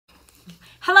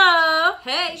Hello.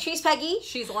 Hey. She's Peggy.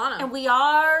 She's Lana. And we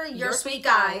are your sweet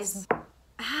guys.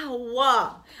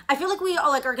 Ow. I feel like we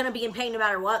all are going to be in pain no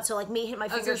matter what. So like me hitting my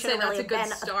finger shouldn't really have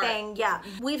been a thing. Yeah.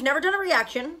 We've never done a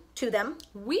reaction to them.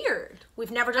 Weird.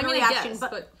 We've never done a reaction,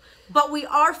 but we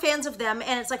are fans of them.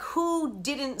 And it's like, who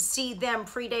didn't see them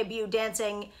pre-debut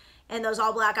dancing in those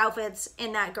all black outfits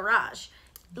in that garage?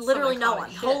 Literally no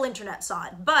one. The whole internet saw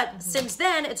it. But since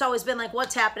then, it's always been like,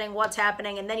 what's happening? What's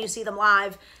happening? And then you see them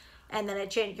live. And then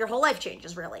it changed. Your whole life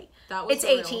changes, really. That was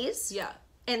it's Ateez. Yeah.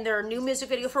 And their new music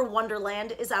video for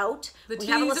Wonderland is out. We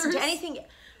haven't listened to anything.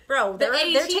 Bro, they're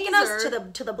taking us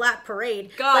to the Black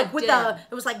Parade. God like with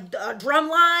it was like a drum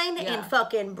line and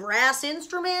fucking brass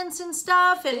instruments and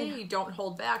stuff. And they don't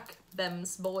hold back,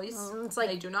 them's boys. It's like,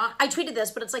 they do not. I tweeted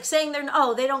this, but it's like saying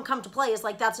they don't come to play is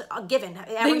like that's a given.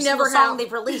 Every single song they've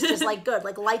released is like good.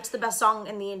 Like Light's the best song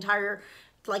in the entire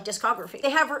discography. They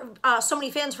have so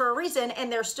many fans for a reason,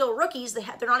 and they're still rookies.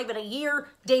 They're not even a year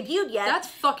debuted yet. That's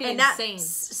fucking insane. That's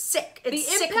sick.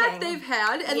 It's the impact they've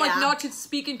had, and like not to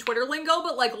speak in Twitter lingo,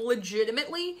 but like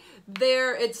legitimately,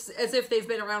 it's as if they've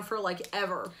been around for like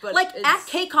ever. But like at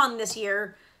KCON this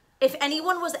year, if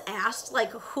anyone was asked like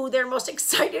who they're most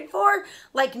excited for,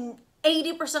 like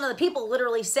 80% of the people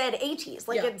literally said Ateez.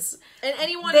 Like it's and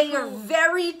anyone they are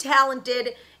very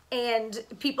talented. And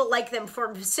people like them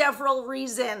for several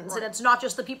reasons. And it's not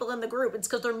just the people in the group. It's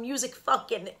because their music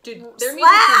fucking their music's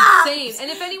insane.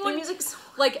 And if anyone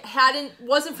like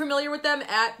wasn't familiar with them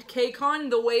at KCON,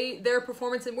 the way their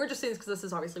performance, and we're just saying this because this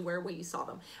is obviously where we saw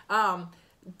them,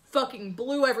 fucking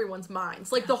blew everyone's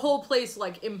minds. Like the whole place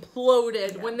like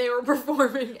imploded when they were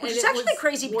performing. Which is actually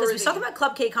crazy because we saw them at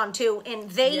Club KCON too, and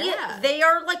they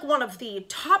are like one of the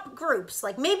top groups,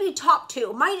 like maybe top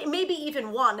two, maybe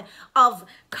even one, of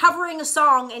covering a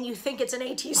song and you think it's an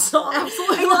Ateez song.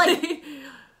 Absolutely. Like,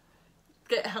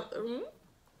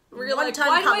 We're one like, time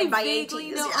why do by I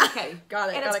vaguely Ateez. know? Okay, got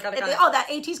it. Oh, that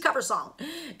Ateez cover song.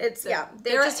 It's they're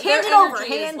just hand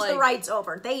the rights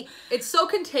over. It's so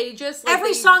contagious. Like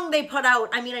every song they put out.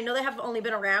 I mean, I know they have only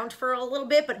been around for a little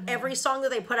bit, but every song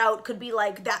that they put out could be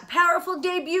like that powerful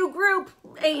debut group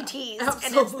Ateez,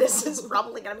 and this is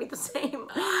probably gonna be the same.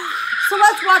 So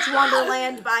let's watch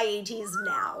Wonderland by Ateez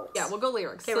now. Yeah, we'll go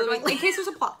lyrics. Okay, so in case there's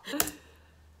a plot.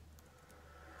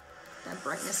 That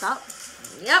brightness up.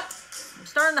 Yep. I'm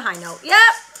starting the high note.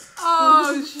 Yep.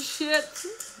 Oh shit.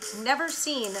 Never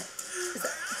seen.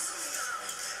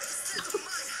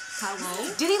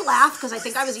 Hello? Did he laugh? Because I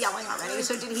think I was yelling already.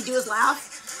 So did he do his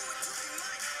laugh?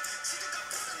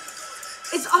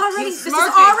 It's already. This is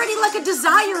already like a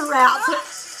Desire rap.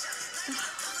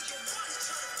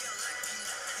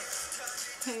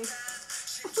 Hey.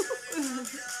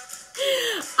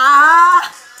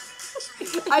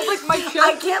 I like my chest.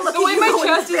 I can't look the way at my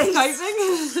chest is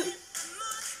typing.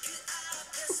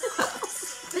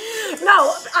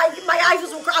 No, my eyes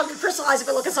will crystallize if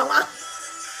I look at someone.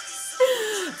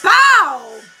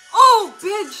 Bow! Oh,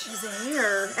 bitch! His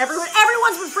hair.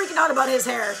 Everyone's been freaking out about his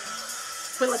hair.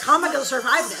 But like, how am I gonna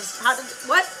survive this?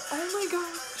 What? Oh my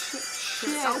god!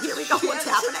 Shit! Oh, here we go. What's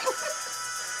happening?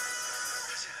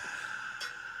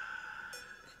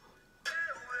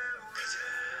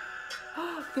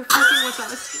 They're fucking with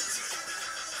us.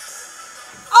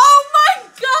 Oh my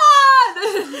god!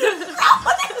 That's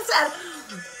what they said.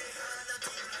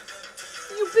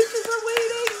 You bitches are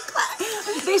waiting.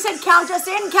 They said, count us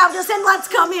in, let's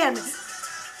come in.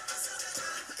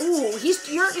 Ooh,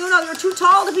 you're too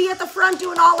tall to be at the front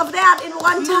doing all of that in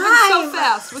one time. Moving so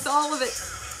fast with all of it.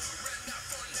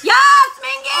 Yes,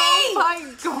 Mingy! Oh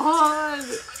my god.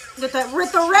 With the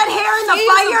red hair and the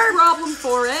fire. It's a problem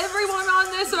for everyone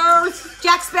on this earth.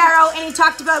 Jack Sparrow, and he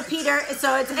talked about Peter.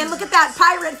 And look at that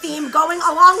pirate theme going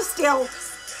along still.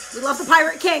 We love the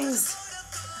Pirate Kings.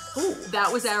 Ooh, that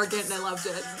was arrogant and I loved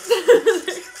it.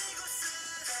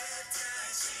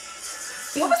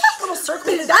 What was that little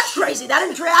circle? That's crazy. That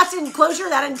enclosure,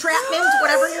 that entrapment,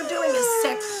 whatever you're doing is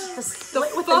sick.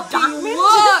 With the fucking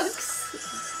looks.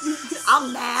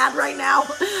 I'm mad right now.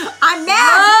 I'm mad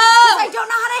because I don't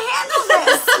know how to handle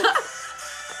this.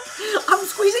 I'm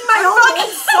squeezing my own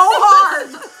hand so hard.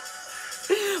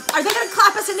 Are they going to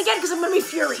clap us in again? Because I'm going to be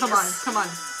furious. Come on.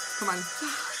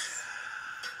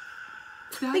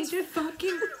 That's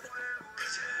fucking...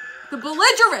 The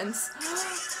belligerence.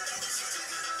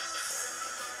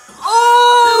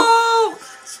 Oh!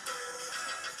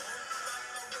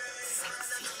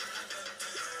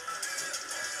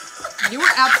 You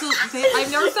were absolutely... I've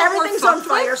never felt everything's on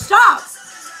fire. Stop!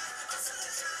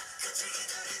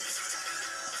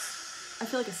 I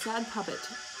feel like a sad puppet.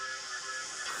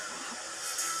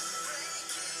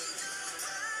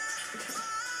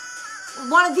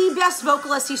 one of the best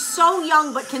vocalists. He's so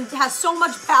young, but has so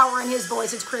much power in his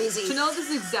voice. It's crazy. To know this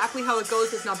is exactly how it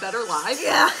goes, if not better, live.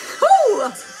 Yeah.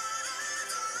 Woo!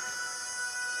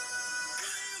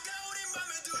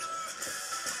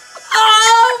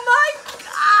 Oh my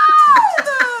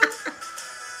God!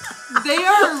 They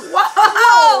are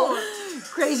whoa!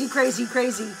 Crazy, crazy,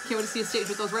 crazy. Can't wait to see a stage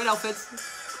with those red outfits.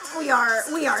 We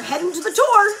are heading to the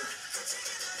tour.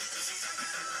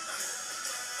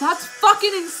 That's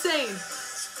fucking insane.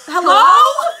 Hello?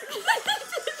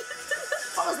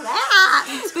 What was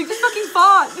that? They just fucking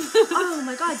fought. Oh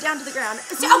my God, down to the ground.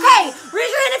 Okay, raise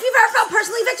your hand if you've ever felt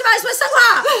personally victimized by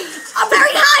someone. A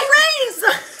very high raise.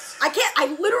 I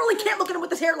literally can't look at him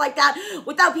with his hair like that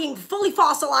without being fully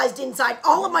fossilized inside.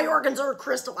 All of my organs are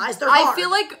crystallized. They're hard. I feel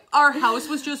like our house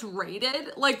was just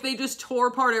raided. Like, they just tore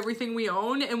apart everything we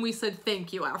own, and we said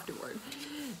thank you afterward.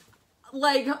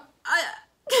 Like,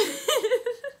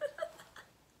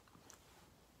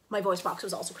 my voice box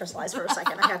was also crystallized for a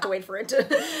second. I had to wait for it to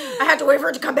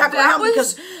come back around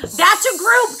because that's a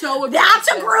group. That's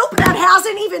a group that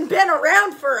hasn't even been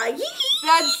around for a year.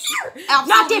 That's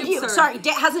not absolutely debuted. absurd. Sorry,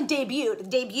 hasn't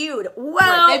debuted. Debuted.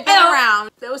 Well, Right, they've been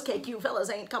around. Those KQ fellas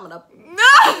ain't coming up.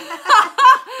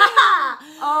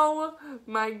 Oh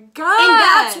my God. And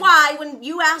that's why when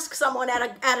you ask someone at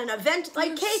an event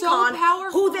like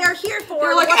KCON who they're here for,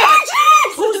 they're like,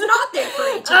 who's not there for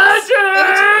Ateez?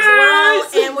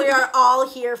 And we are all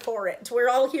here for it. We're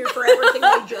all here for everything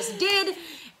they just did.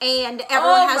 And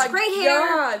everyone has great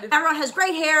hair. Everyone has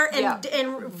great hair and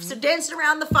dancing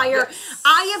around the fire. Yes.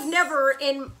 I have never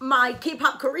in my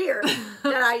K-pop career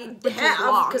that I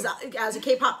have, because as a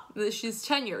K-pop, she's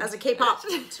tenured as a K-pop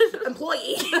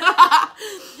employee,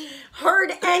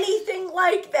 heard anything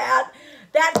like that.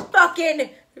 That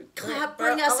fucking clap,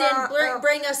 bring us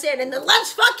in, and then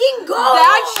let's fucking go.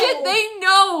 That shit, they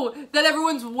know that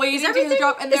everyone's waiting to hear the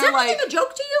drop, and they're like, is everything a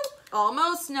joke to you?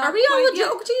 Almost, not Are we all a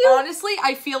joke to you? Honestly,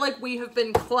 I feel like we have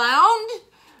been clowned.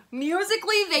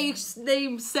 Musically, they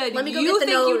said, you think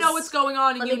you know what's going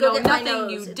on, and you know nothing,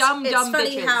 you dumb bitches. It's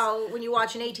funny how when you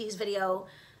watch an Ateez video,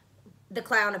 the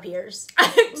clown appears.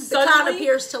 The clown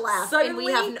appears to laugh, and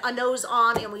we have a nose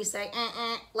on, and we say,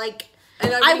 like...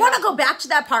 And I want to go back to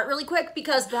that part really quick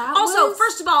because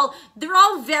first of all, they're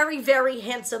all very, very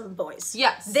handsome boys.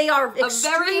 Yes. They are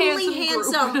extremely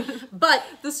handsome, but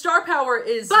the star power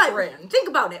is grand. Think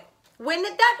about it. When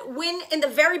in the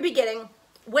very beginning,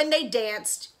 when they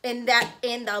danced in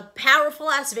the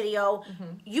powerful ass video,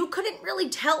 you couldn't really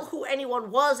tell who anyone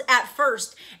was at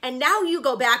first, and now you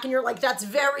go back and you're like, that's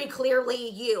very clearly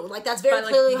you. Like that's very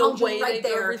clearly Hongjoong right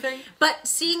there. But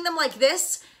seeing them like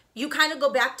this, you kind of go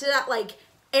back to that, like,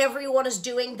 everyone is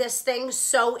doing this thing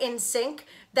so in sync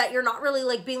that you're not really,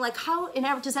 like, being like,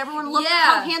 does everyone look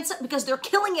how handsome? Because they're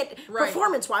killing it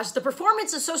performance-wise. The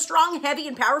performance is so strong, heavy,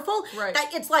 and powerful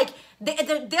that it's like,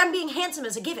 them being handsome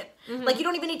is a given. Like, you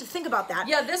don't even need to think about that.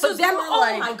 Yeah, this was them,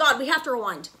 oh my God, we have to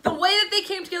rewind. The way that they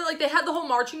came together, like, they had the whole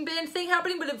marching band thing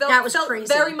happening, but it felt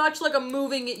very much like a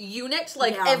moving unit.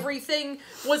 Like, everything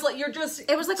was like, you're just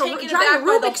it was like taken a aback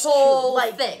by the whole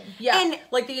like, thing. Yeah, and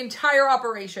like, the entire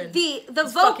operation. The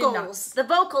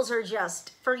vocals are just,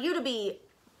 for you to be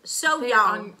so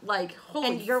young, like, holy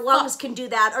and your lungs can do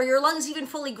that. Are your lungs even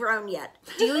fully grown yet?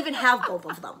 Do you even have both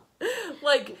of them?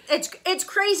 Like, it's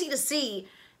crazy to see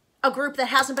a group that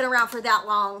hasn't been around for that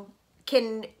long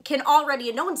can already,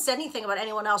 and no one said anything about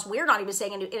anyone else. We're not even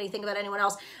saying anything about anyone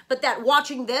else, but that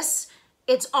watching this,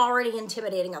 it's already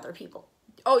intimidating other people.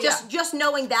 Oh yeah, just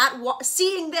knowing that,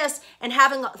 seeing this, and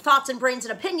having thoughts and brains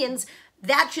and opinions.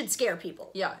 That should scare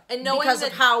people. Yeah, and knowing because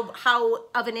of how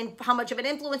much of an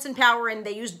influence and power, and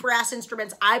they used brass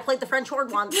instruments. I played the French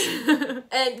horn once,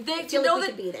 and they to know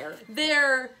that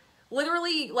they're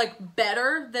literally like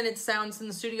better than it sounds in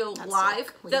the studio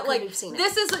live. That like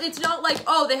this is, it's not like,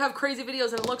 oh, they have crazy videos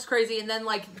and it looks crazy, and then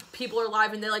like people are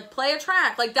live and they like play a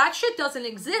track. Like that shit doesn't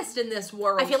exist in this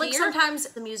world. I feel like sometimes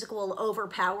the music will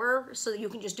overpower, so that you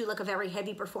can just do like a very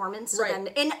heavy performance. So then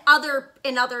in other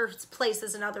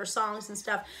places and other songs and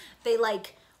stuff, they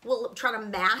like will try to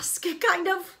mask kind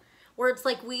of. Where it's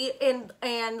like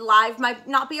and live might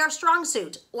not be our strong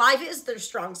suit. Live is their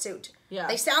strong suit. Yeah,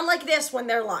 they sound like this when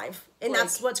they're live, and like,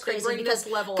 that's what's crazy because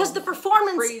the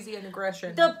performance, crazy and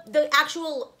aggression, the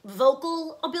actual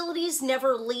vocal abilities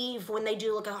never leave when they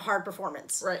do like a hard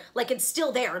performance. Right, like it's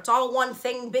still there. It's all one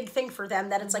thing, big thing for them.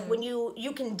 That it's like when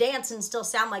you can dance and still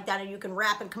sound like that, and you can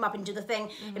rap and come up and do the thing.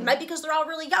 It might be because they're all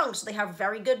really young, so they have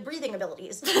very good breathing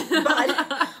abilities.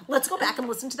 But let's go back and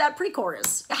listen to that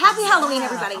pre-chorus. Happy Halloween,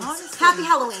 everybody! Honestly. Happy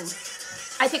Halloween.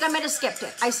 I think I might have skipped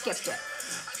it. I skipped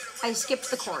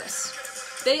the chorus.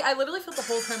 I literally felt the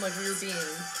whole time like we were being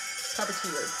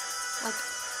puppeteered. Like,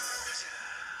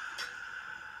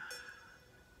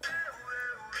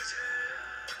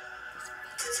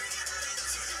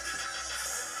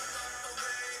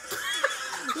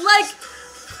 like,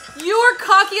 you were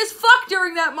cocky as fuck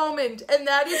during that moment, and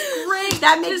that is great.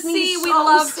 That makes me see. so We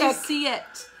love sick. to see it.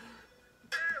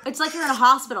 It's like you're in a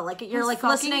hospital. Like you're His like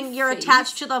fucking listening. You're face.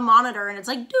 attached to the monitor, and it's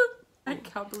like, dude. I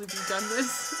can't believe you've done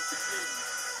this.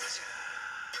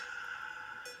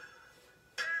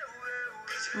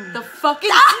 The fucking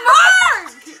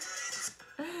mark!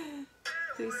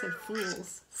 They said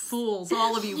fools. Fools,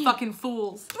 all of you fucking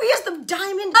fools. We use the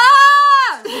diamond.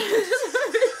 Ah!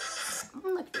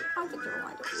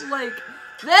 Like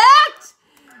that!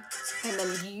 And then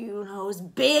Yuno's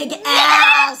big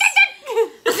ass.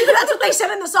 That's what they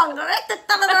said in the song.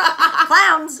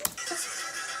 Clowns.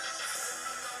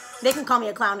 They can call me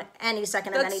a clown any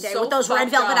second of That's any day. so With those red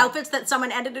fucked velvet up. outfits that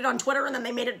someone edited on Twitter and then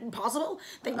they made it impossible.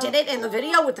 They did it in the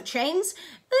video with the chains.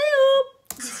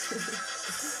 Boop.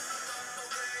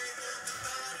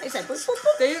 They said boop, boop,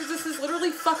 boop. This is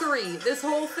literally fuckery. This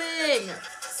whole thing.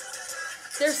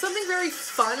 There's something very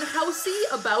fun housey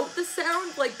about the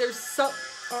sound. Like there's some.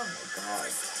 Oh my god.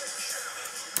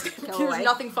 Go There's away.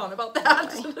 nothing fun about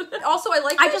that. Also, I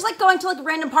like. I just like going to like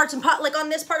random parts and like on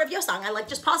this part of your song. I like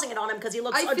just pausing it on him because he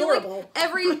looks I feel adorable.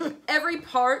 like every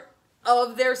part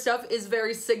of their stuff is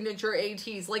very signature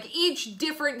Ateez. Like each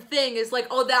different thing is like,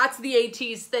 oh, that's the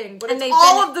Ateez thing, but it's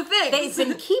all of the things. They've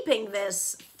been keeping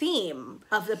this theme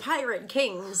of the Pirate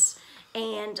Kings.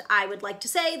 And I would like to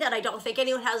say that I don't think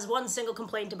anyone has one single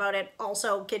complaint about it.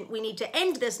 Also, we need to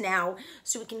end this now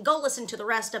so we can go listen to the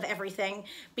rest of everything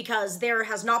because there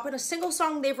has not been a single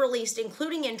song they've released,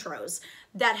 including intros,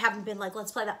 that haven't been like,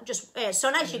 let's play that. Just, it's so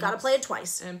nice, you gotta play it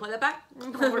twice. And play that back.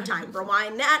 One more time.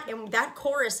 Rewind that, and that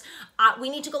chorus, we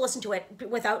need to go listen to it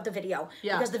without the video.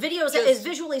 Yeah. Because the video is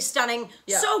visually stunning,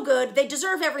 Yeah. so good. They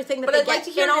deserve everything that But they I'd get. like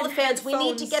to hear and it all in the fans, we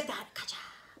need to headphones. get that. Gotcha.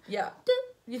 Yeah.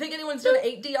 You think anyone's done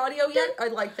 8D audio yet?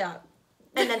 I'd like that.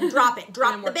 And then drop it.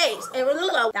 Drop And the we're- bass.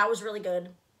 That was really good.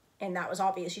 And that was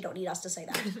obvious. You don't need us to say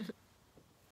that.